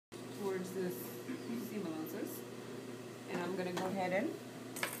going to go ahead and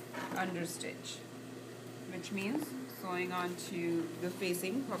understitch, which means sewing onto the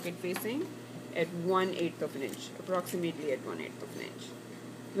facing, pocket facing, at 1/8 of an inch, approximately at 1/8 of an inch.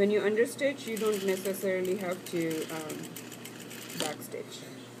 When you understitch, you don't necessarily have to backstitch.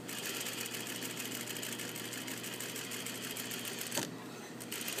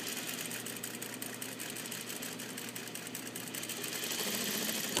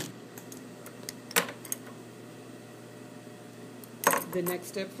 The next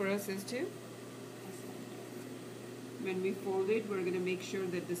step for us is to, when we fold it, we're going to make sure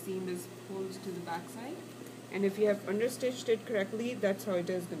that the seam is pulled to the back side. And if you have understitched it correctly, that's how it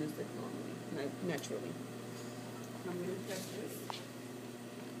is going to sit normally, naturally. I'm going to press this.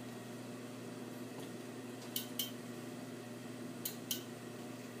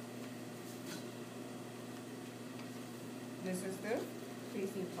 This is the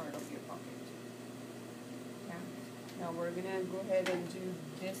facing part of your pocket. Yeah. Now we're going to go ahead and do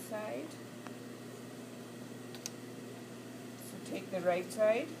this side. So take the right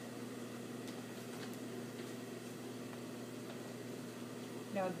side.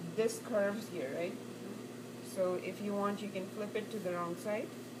 Now this curves here, right? So if you want, you can flip it to the wrong side.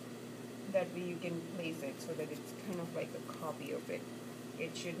 That way you can place it so that it's kind of like a copy of it.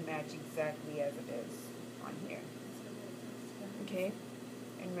 It should match exactly as it is on here. Okay?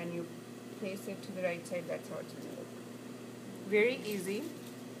 And when you place it to the right side, that's how it's going to look. Very easy.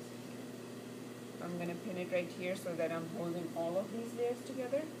 I'm going to pin it right here so that I'm holding all of these layers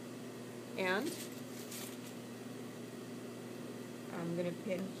together. And I'm going to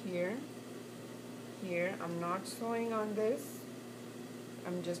pin here, here. I'm not sewing on this.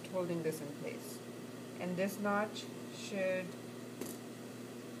 I'm just holding this in place. And this notch should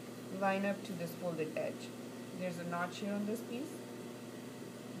line up to this folded edge. There's a notch here on this piece.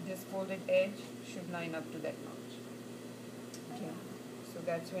 This folded edge should line up to that notch. Okay, so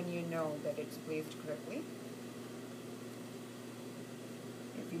that's when you know that it's placed correctly.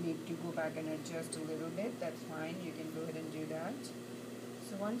 If you need to go back and adjust a little bit, that's fine. You can go ahead and do that.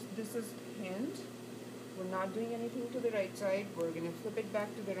 So once this is pinned, we're not doing anything to the right side. We're going to flip it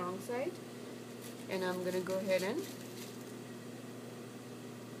back to the wrong side. And I'm going to go ahead and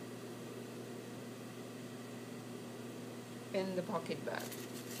pin the pocket back.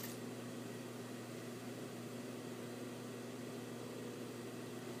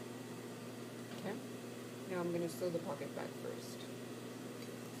 Okay. Now I'm going to sew the pocket back first.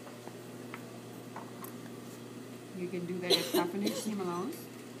 You can do that at 1/2 inch seam allowance.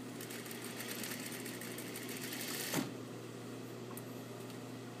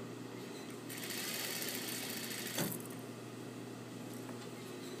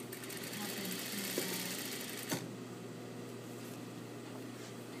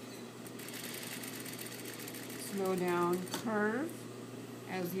 Slow down, curve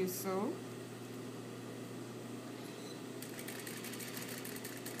as you sew.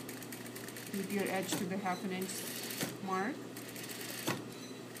 Keep your edge to the 1/2 inch mark.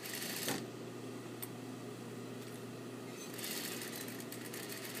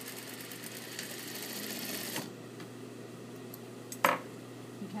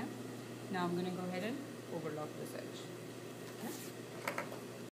 Okay. Now I'm going to go ahead and overlock this edge. Okay.